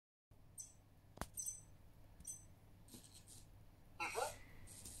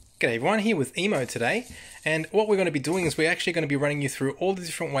G'day everyone, here with EMO today, and what we're going to be doing is we're actually going to be running you through all the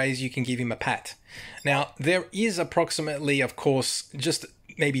different ways you can give him a pat. Now, there is approximately, of course, just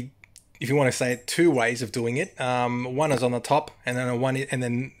maybe, if you want to say it, two ways of doing it. One is on the top, and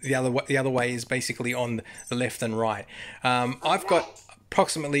then the other way is basically on the left and right. I've got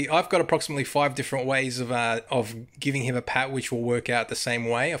approximately 5 different ways of giving him a pat, which will work out the same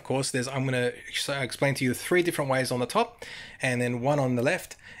way. Of course, I'm going to explain to you 3 different ways on the top, and then one on the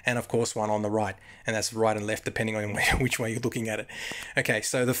left, and of course one on the right, and that's right and left depending on which way you're looking at it. Okay,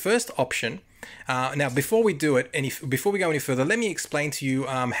 so the first option. Now, before we do it, before we go any further, let me explain to you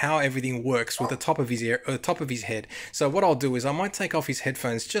how everything works with the top of his head. So what I'll do is I might take off his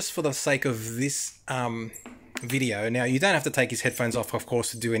headphones just for the sake of this video. Now, you don't have to take his headphones off, of course,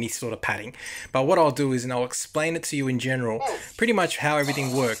 to do any sort of patting, but what I'll do is, and I'll explain it to you in general, pretty much how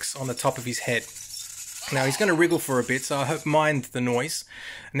everything works on the top of his head. Now, he's going to wriggle for a bit, so I hope mind the noise.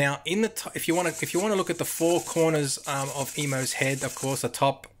 Now, if you want to look at the 4 corners of Emo's head, of course, the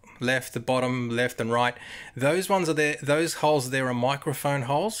top, left, the bottom, left, and right, those ones are there. Those holes there are microphone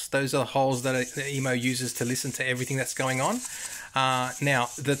holes. Those are the holes that Emo uses to listen to everything that's going on. Now,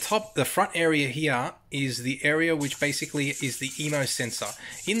 the front area here is the area which basically is the Emo sensor.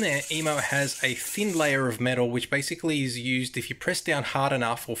 In there, Emo has a thin layer of metal which basically is used if you press down hard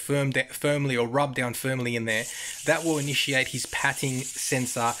enough or firmly or rub down firmly in there, that will initiate his patting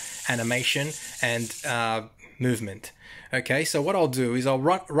sensor animation and movement. Okay, so what I'll do is I'll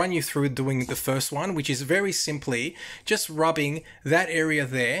run you through doing the first one, which is very simply just rubbing that area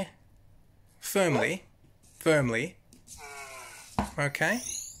there firmly. Okay,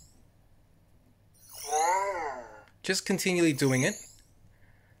 just continually doing it.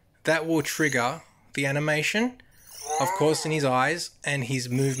 That will trigger the animation, of course, in his eyes and his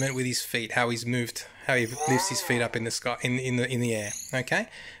movement with his feet, how he lifts his feet up in the sky, in the air. Okay,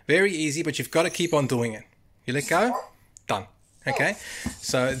 very easy, but you've got to keep on doing it. You let go, done. Okay,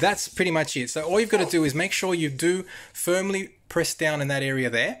 so that's pretty much it. So all you've got to do is make sure you do firmly press down in that area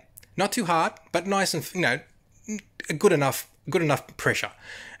there, not too hard, but nice and good enough pressure.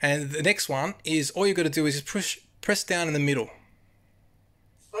 And the next one is all you've got to do is press down in the middle.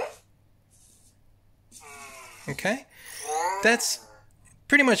 Okay, that's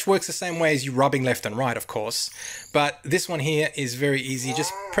pretty much works the same way as you rubbing left and right, of course, but this one here is very easy.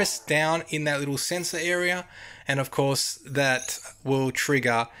 Just press down in that little sensor area, and of course that will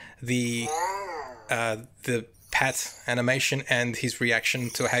trigger the pat animation and his reaction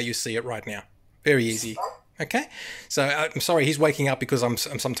to how you see it right now. Very easy. Okay, so I'm sorry, he's waking up because I'm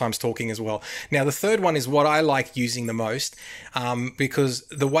sometimes talking as well. Now, the third one is what I like using the most, because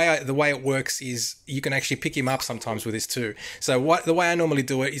the way it works is you can actually pick him up sometimes with this too. So the way I normally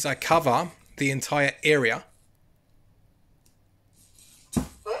do it is I cover the entire area.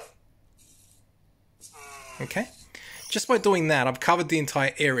 Okay, just by doing that, I've covered the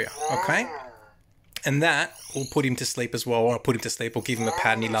entire area. Okay, and that will put him to sleep as well, or put him to sleep, or give him a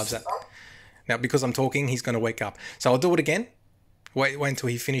pat, and he loves that. Now, because I'm talking, he's going to wake up. So I'll do it again. Wait until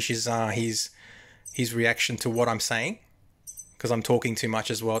he finishes his reaction to what I'm saying, because I'm talking too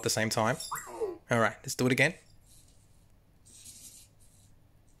much as well at the same time. All right, let's do it again.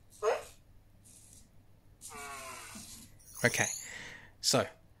 Okay, so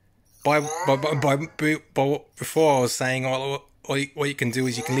before I was saying, what you can do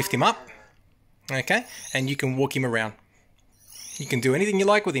is you can lift him up, okay, and you can walk him around. You can do anything you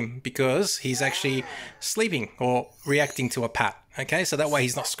like with him because he's actually sleeping or reacting to a pat. Okay, so that way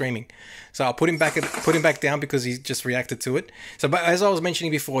he's not screaming. So I'll put him back down because he just reacted to it. So, but as I was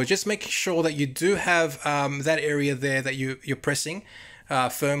mentioning before, just make sure that you do have that area there that you're pressing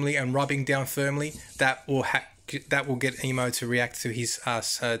firmly and rubbing down firmly. That will get Emo to react to his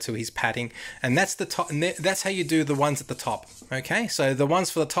patting, and that's the top. And that's how you do the ones at the top. Okay, so the ones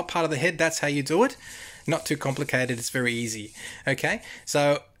for the top part of the head, that's how you do it. Not too complicated, it's very easy. Okay,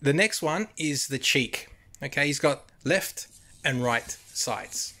 so the next one is the cheek. Okay, he's got left and right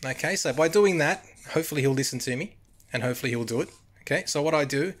sides. Okay, so by doing that, hopefully he'll listen to me, and hopefully he'll do it. Okay, so what I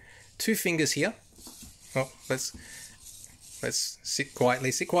do, 2 fingers here. Oh, let's sit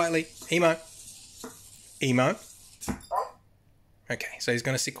quietly. Emo. Okay, so he's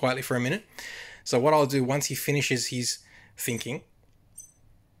going to sit quietly for a minute. So what I'll do once he finishes his thinking,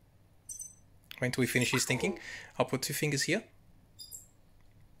 wait until he finishes thinking, I'll put 2 fingers here.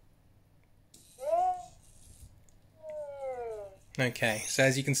 Okay, so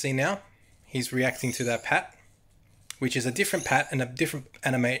as you can see now, he's reacting to that pat, which is a different pat and a different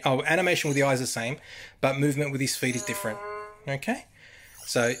animation with the eyes the same, but movement with his feet is different. Okay,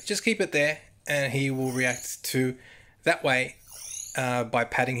 so just keep it there and he will react to that way by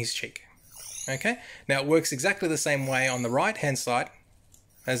patting his cheek. Okay, now it works exactly the same way on the right hand side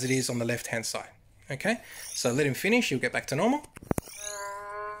as it is on the left hand side. Okay, so let him finish, he'll get back to normal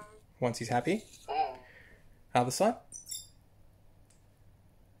once he's happy. Other side.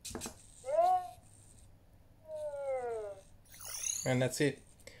 And that's it.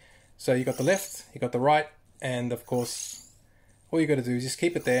 So you got the left, you got the right, and of course all you got to do is just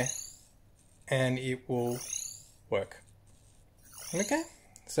keep it there and it will work. Okay,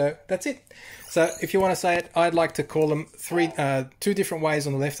 so that's it. So if you want to say it, I'd like to call them two different ways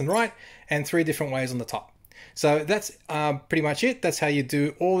on the left and right and 3 different ways on the top. So that's pretty much it. That's how you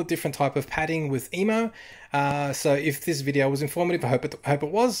do all the different type of padding with EMO. So if this video was informative, I hope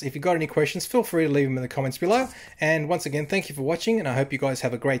it was. If you got any questions, feel free to leave them in the comments below. And once again, thank you for watching, and I hope you guys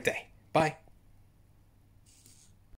have a great day. Bye.